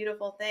is a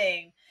beautiful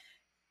thing,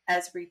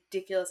 as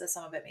ridiculous as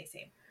some of it may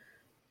seem.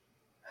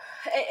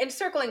 And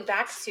circling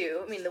back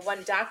to, the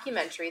one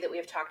documentary that we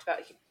have talked about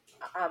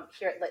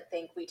here at Lit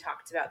Think, we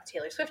talked about the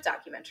Taylor Swift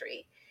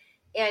documentary.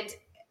 And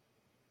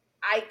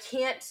I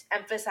can't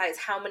emphasize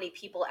how many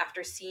people,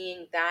 after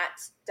seeing that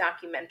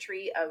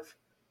documentary of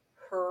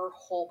her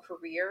whole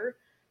career,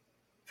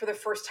 for the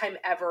first time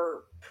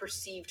ever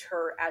perceived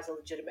her as a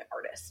legitimate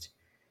artist.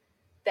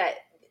 That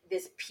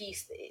this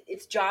piece,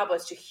 its job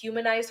was to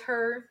humanize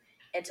her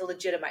and to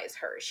legitimize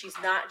her. She's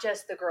not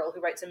just the girl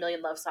who writes a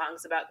million love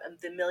songs about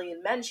the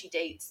million men she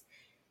dates.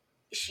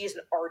 She's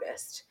an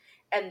artist.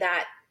 And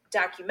that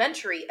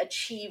documentary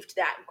achieved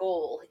that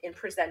goal in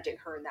presenting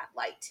her in that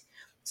light.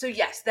 So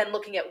yes, then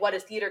looking at what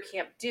does theater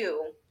camp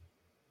do,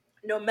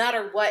 no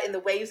matter what, in the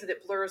ways that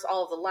it blurs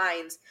all of the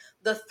lines,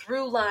 the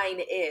through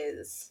line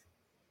is,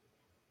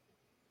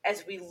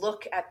 as we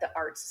look at the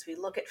arts, as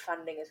we look at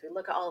funding, as we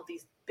look at all of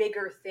these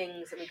bigger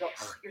things, and we go,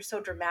 oh, you're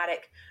so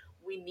dramatic.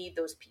 We need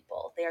those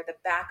people. They are the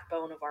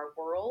backbone of our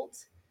world.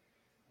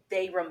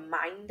 they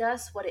remind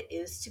us what it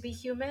is to be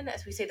human.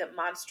 As we say that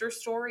monster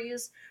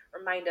stories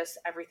remind us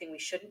everything we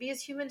shouldn't be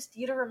as humans,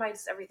 theater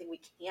reminds us everything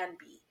we can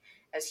be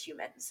as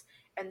humans.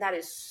 And that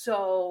is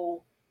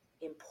so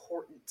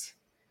important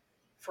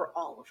for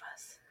all of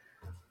us.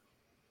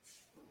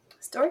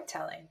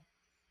 Storytelling.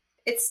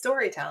 It's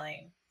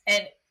storytelling.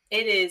 And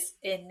it is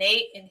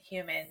innate in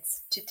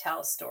humans to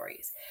tell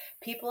stories.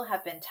 People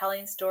have been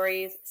telling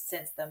stories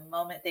since the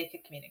moment they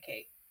could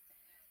communicate.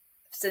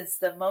 Since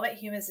the moment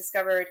humans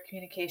discovered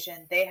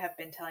communication, they have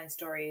been telling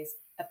stories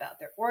about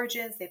their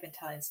origins. They've been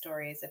telling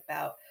stories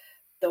about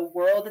the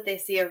world that they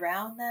see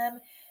around them.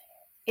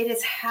 It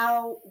is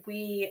how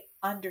we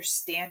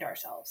understand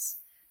ourselves.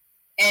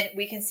 And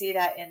we can see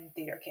that in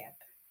theater camp,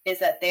 is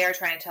that they are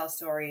trying to tell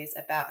stories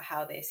about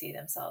how they see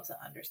themselves and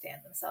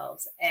understand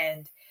themselves.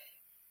 And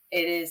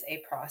it is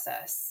a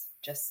process,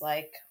 just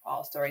like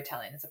all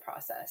storytelling is a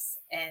process.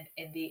 And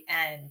in the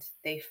end,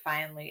 they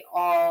finally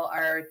all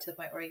are to the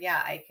point where,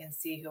 yeah, I can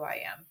see who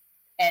I am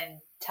and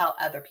tell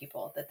other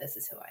people that this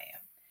is who I am.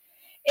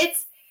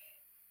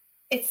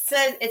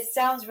 It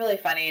sounds really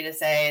funny to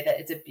say that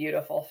it's a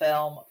beautiful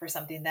film for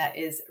something that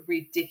is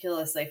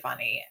ridiculously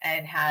funny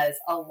and has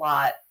a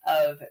lot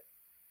of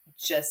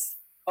just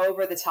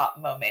over the top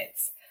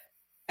moments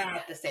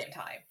at the same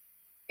time.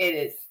 It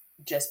is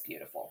just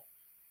beautiful.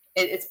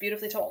 It's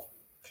beautifully told.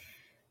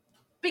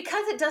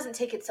 Because it doesn't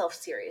take itself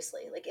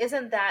seriously. Like,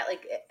 isn't that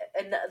like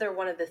another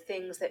one of the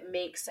things that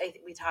makes, I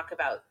think we talk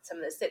about some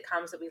of the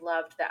sitcoms that we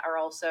loved that are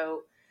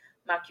also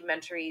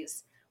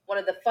mockumentaries. One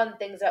of the fun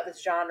things about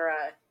this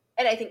genre,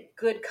 and I think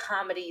good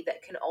comedy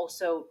that can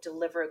also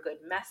deliver a good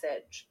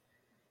message,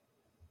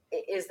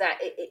 is that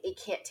it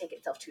can't take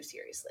itself too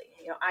seriously.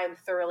 You know, I'm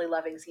thoroughly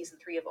loving season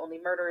 3 of Only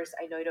Murders.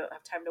 I know you don't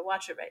have time to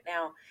watch it right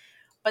now,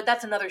 but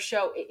that's another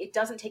show. It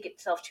doesn't take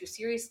itself too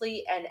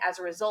seriously, and as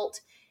a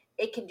result,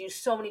 it can do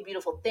so many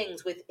beautiful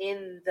things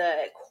within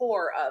the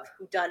core of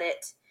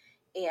whodunit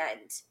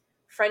and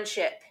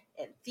friendship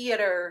and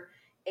theater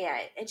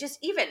and just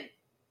even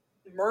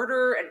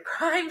murder and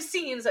crime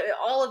scenes. I mean,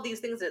 all of these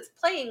things that it's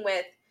playing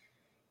with,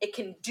 it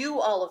can do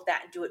all of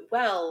that and do it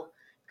well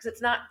because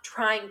it's not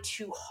trying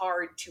too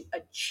hard to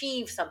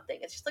achieve something.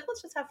 It's just like,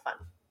 let's just have fun.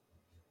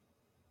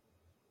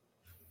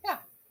 Yeah.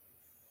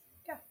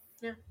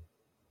 Yeah.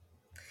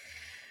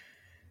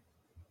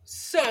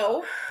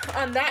 So,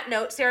 on that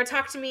note, Sarah,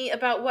 talk to me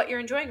about what you're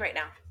enjoying right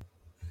now.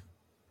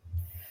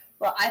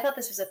 Well, I thought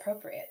this was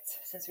appropriate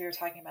since we were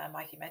talking about a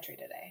mockumentary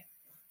today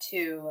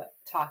to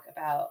talk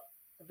about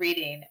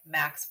reading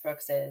Max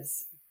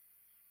Brooks's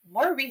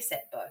more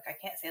recent book. I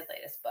can't say the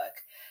latest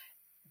book,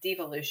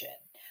 Devolution,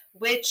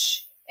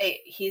 which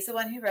he's the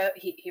one who wrote.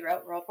 He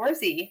wrote World War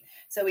Z.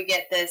 So we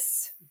get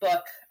this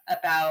book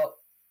about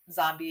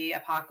zombie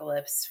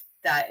apocalypse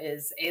that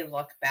is a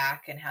look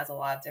back and has a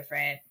lot of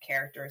different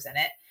characters in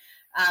it.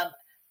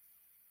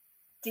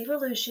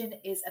 Devolution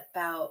is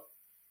about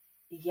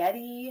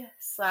Yeti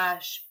 /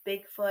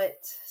 Bigfoot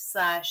 /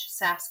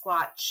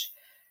 Sasquatch,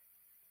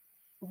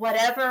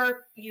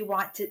 whatever you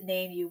want to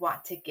name, you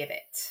want to give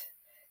it,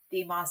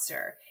 the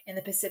monster in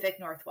the Pacific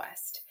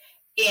Northwest.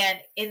 And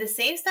in the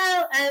same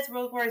style as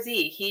World War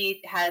Z,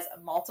 he has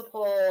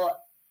multiple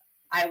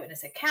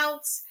eyewitness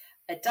accounts,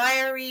 a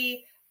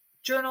diary,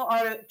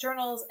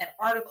 journals and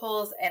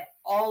articles, and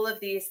all of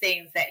these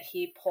things that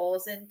he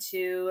pulls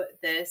into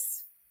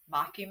this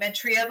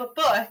mockumentary of a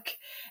book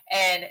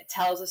and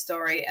tells a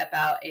story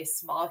about a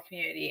small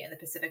community in the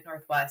Pacific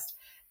Northwest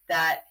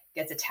that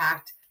gets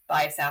attacked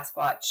by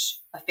Sasquatch,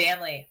 a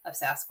family of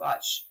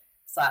Sasquatch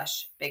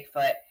 /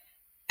 Bigfoot,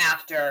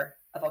 after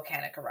a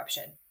volcanic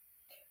eruption.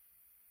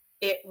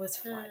 It was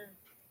fun.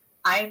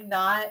 I'm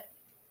not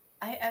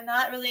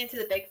really into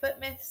the Bigfoot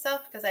myth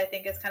stuff because I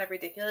think it's kind of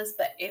ridiculous,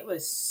 but it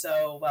was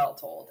so well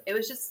told. It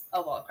was just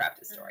a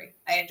well-crafted story.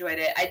 I enjoyed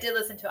it. I did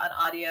listen to it on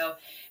audio,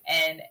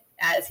 and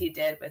as he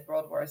did with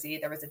World War Z,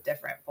 there was a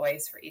different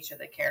voice for each of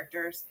the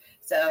characters.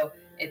 So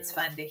it's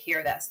fun to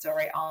hear that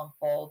story all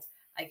unfold.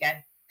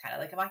 Again, kind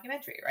of like a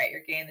mockumentary, right?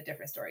 You're getting the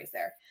different stories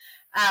there.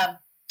 And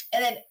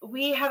then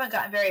we haven't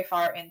gotten very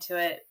far into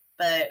it,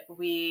 but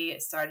we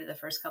started the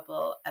first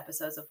couple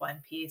episodes of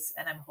One Piece,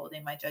 and I'm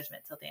holding my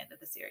judgment till the end of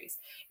the series.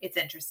 It's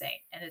interesting,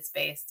 and it's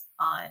based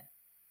on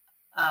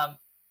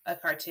a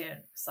cartoon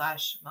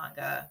 /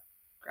 manga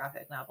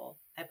graphic novel,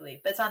 I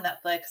believe. But it's on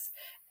Netflix,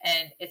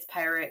 and it's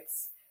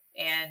pirates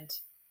and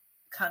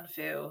kung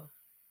fu,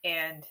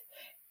 and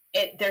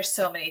there's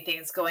so many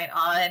things going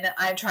on.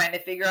 I'm trying to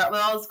figure out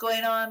what all is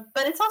going on,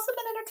 but it's also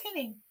been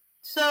entertaining.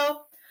 So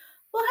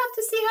we'll have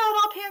to see how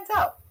it all pans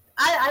out.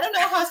 I don't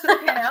know how it's going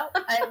to pan out.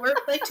 We're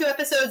like 2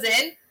 episodes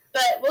in,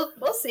 but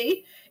we'll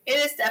see. It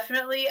is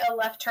definitely a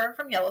left turn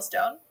from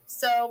Yellowstone,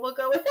 so we'll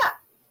go with that.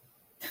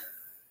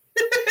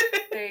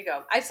 There you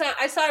go. I saw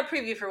a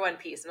preview for One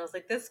Piece, and I was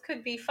like, this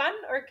could be fun,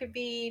 or it could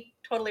be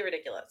totally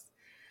ridiculous.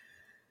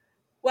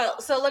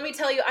 Well, so let me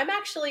tell you,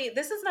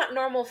 this is not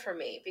normal for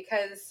me,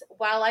 because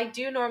while I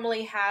do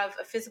normally have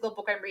a physical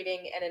book I'm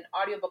reading and an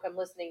audiobook I'm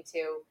listening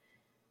to,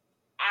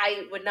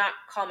 I would not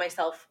call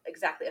myself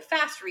exactly a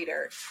fast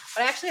reader,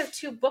 but I actually have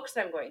 2 books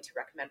that I'm going to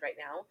recommend right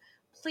now.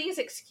 Please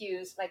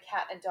excuse my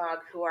cat and dog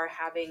who are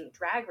having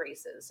drag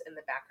races in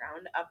the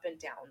background up and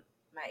down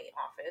my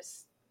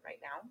office right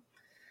now.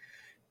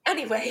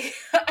 Anyway,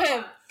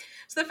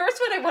 so the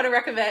first one I want to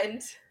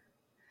recommend,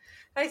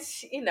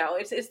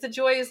 it's the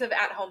joys of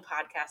at-home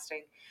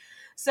podcasting.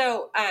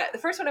 So the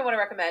first one I want to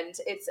recommend,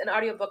 it's an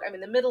audiobook I'm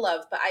in the middle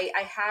of, but I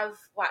have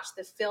watched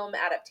the film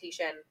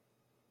adaptation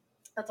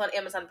that's on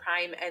Amazon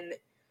Prime and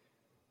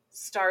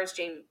stars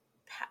James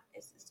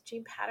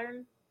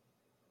Pattern?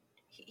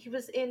 He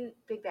was in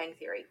Big Bang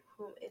Theory.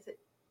 Who is it?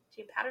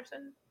 James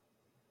Patterson?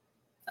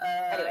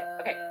 Anyway,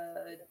 okay.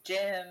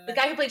 Jim. The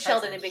guy who played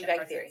Sheldon in Big Bang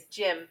Parsons. Theory.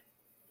 Jim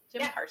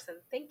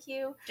Parsons. Thank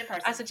you. Jim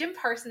Parsons. So Jim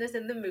Parsons is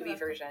in the movie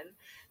version.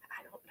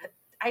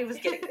 I was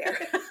getting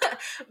there.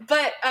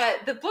 But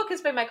the book is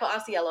by Michael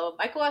Ausiello.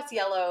 Michael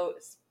Ausiello,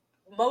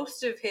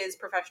 most of his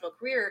professional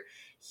career,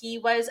 he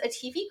was a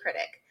TV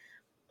critic.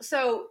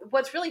 So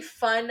what's really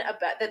fun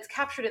about that's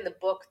captured in the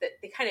book that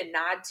they kind of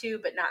nod to,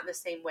 but not in the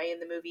same way in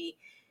the movie,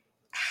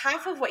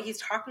 half of what he's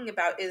talking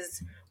about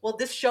is, well,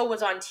 this show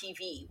was on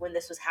TV when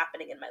this was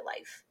happening in my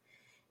life.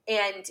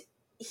 And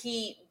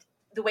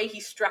the way he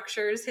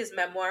structures his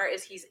memoir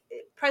is he's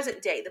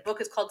present day. The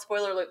book is called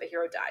Spoiler Alert, The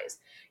Hero Dies.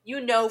 You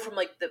know from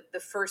like the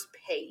first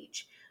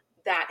page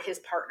that his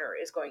partner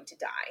is going to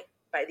die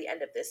by the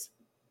end of this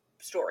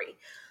story.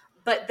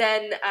 But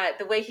then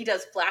the way he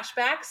does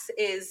flashbacks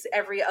is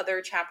every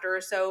other chapter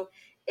or so,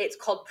 it's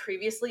called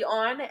Previously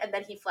On, and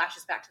then he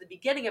flashes back to the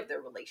beginning of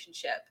their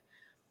relationship.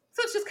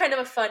 So it's just kind of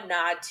a fun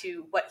nod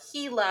to what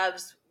he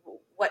loves,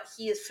 what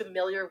he is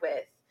familiar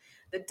with,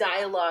 the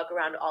dialogue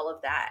around all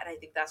of that. And I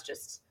think that's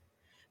just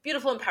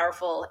beautiful and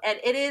powerful. And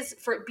it is,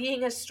 for it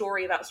being a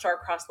story about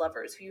star-crossed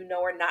lovers who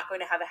are not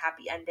going to have a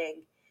happy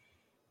ending,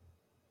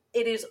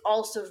 it is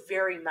also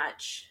very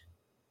much...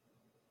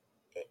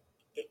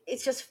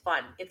 It's just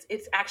fun.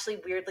 It's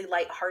actually weirdly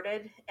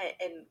lighthearted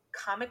and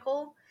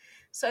comical.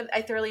 So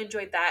I thoroughly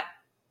enjoyed that.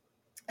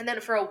 And then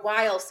for a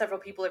while, several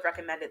people have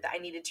recommended that I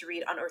needed to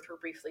read On Earth We're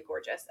Briefly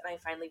Gorgeous. And I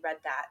finally read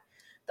that.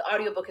 The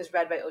audiobook is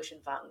read by Ocean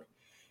Vuong.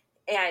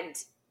 And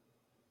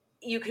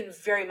you can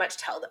very much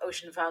tell that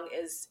Ocean Vuong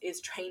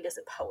is trained as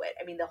a poet.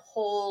 I mean, the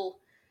whole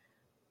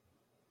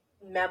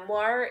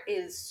memoir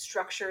is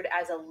structured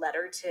as a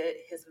letter to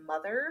his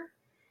mother.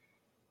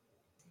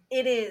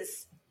 It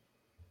is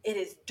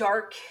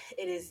dark,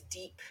 it is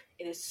deep,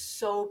 it is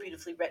so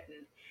beautifully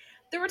written.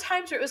 There were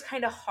times where it was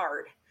kind of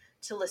hard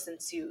to listen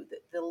to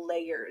the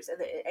layers and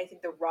I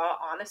think the raw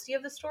honesty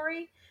of the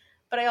story.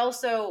 But I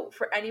also,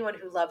 for anyone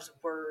who loves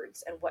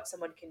words and what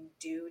someone can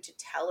do to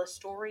tell a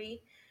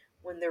story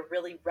when they're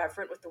really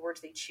reverent with the words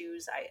they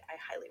choose, I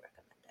highly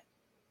recommend it.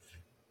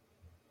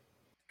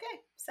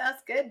 Okay,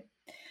 sounds good.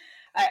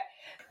 All right.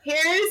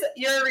 Here's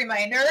your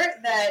reminder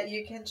that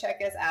you can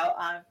check us out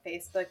on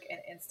Facebook and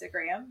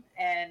Instagram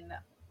and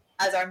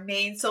as our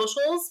main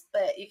socials,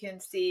 but you can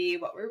see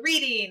what we're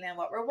reading and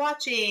what we're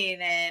watching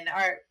and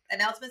our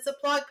announcements of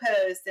blog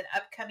posts and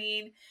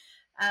upcoming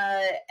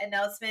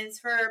announcements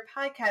for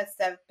podcast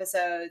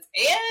episodes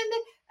and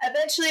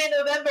eventually in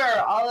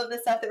November, all of the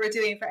stuff that we're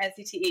doing for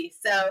NCTE.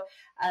 So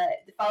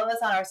follow us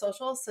on our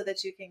socials so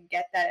that you can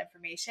get that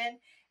information.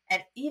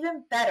 And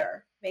even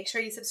better, make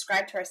sure you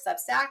subscribe to our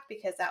Substack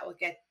because that will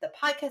get the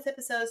podcast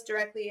episodes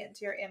directly into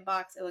your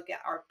inbox. It will get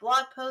our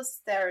blog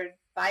posts that are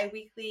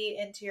bi-weekly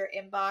into your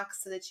inbox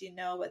so that you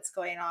know what's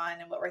going on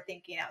and what we're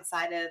thinking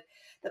outside of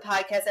the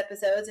podcast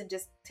episodes and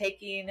just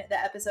taking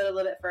the episode a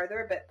little bit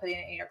further, but putting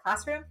it in your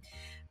classroom.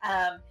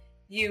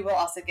 You will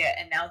also get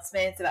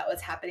announcements about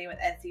what's happening with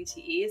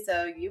NCTE.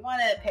 So you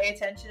want to pay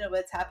attention to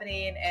what's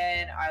happening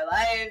in our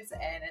lives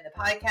and in the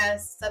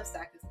podcast.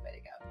 Substack is the way to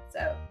go.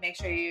 So make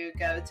sure you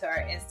go to our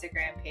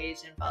Instagram page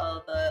and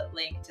follow the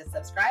link to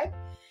subscribe.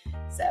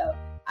 So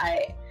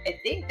I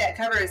think that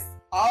covers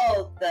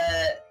all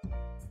the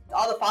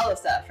follow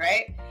stuff,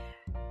 right?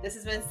 This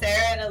has been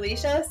Sarah and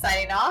Alicia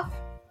signing off.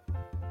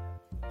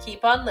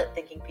 Keep on lit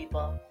thinking,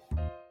 people.